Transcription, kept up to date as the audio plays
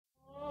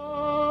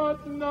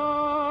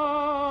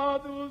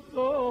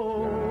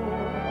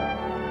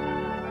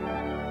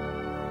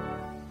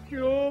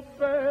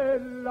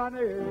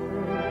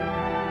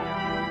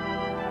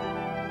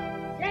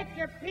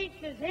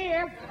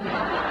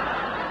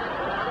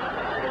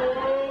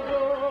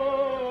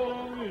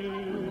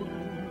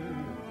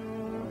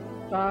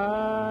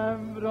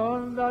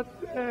a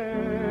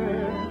te.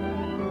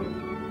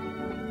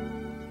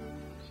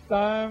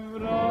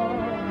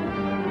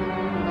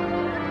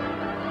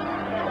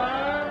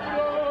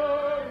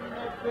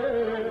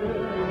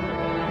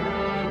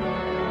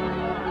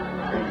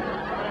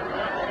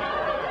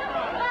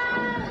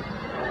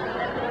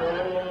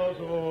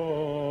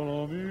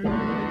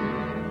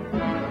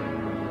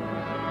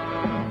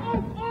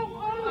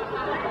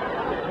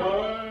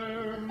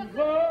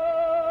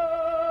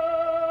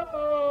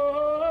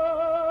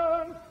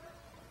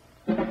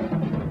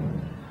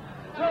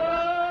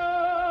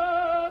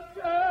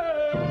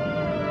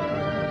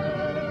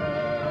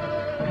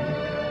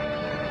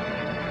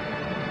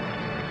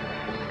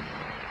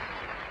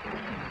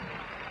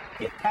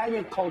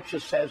 Italian culture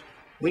says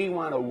we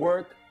want to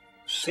work,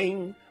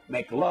 sing,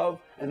 make love,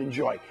 and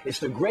enjoy. It's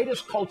the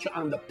greatest culture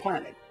on the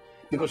planet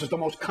because it's the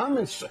most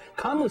common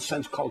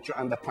sense culture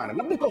on the planet.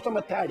 Not because I'm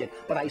Italian,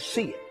 but I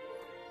see it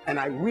and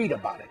I read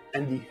about it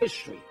and the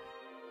history.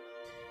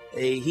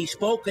 He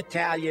spoke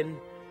Italian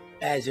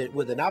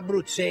with an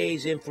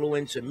Abruzzese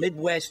influence, a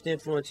Midwest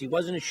influence. He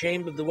wasn't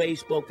ashamed of the way he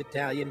spoke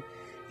Italian.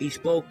 He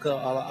spoke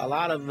a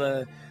lot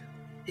of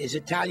his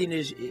Italian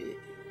is.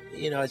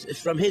 You know, it's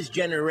from his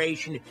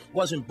generation. He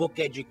wasn't book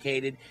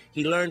educated.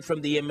 He learned from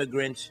the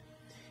immigrants.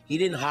 He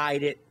didn't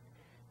hide it.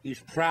 He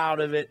was proud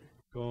of it.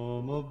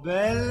 Come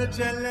belle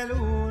c'è la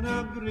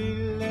luna,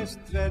 brille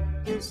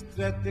strette,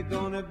 strette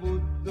con le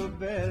butto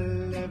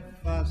belle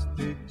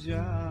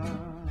fasteggiare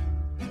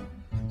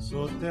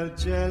sotto il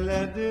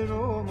cielo di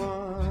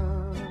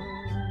Roma.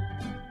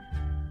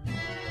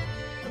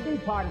 Be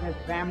part of this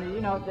family.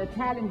 You know, the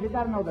Italians, you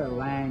got to know their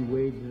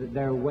language,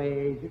 their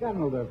ways. You got to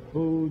know their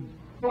foods.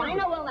 Well, I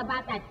know all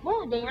about that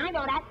food, Dean. I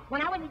know that.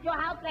 When I was at your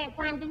house last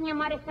time, didn't your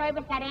mother serve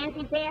us that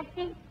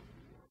antipasti?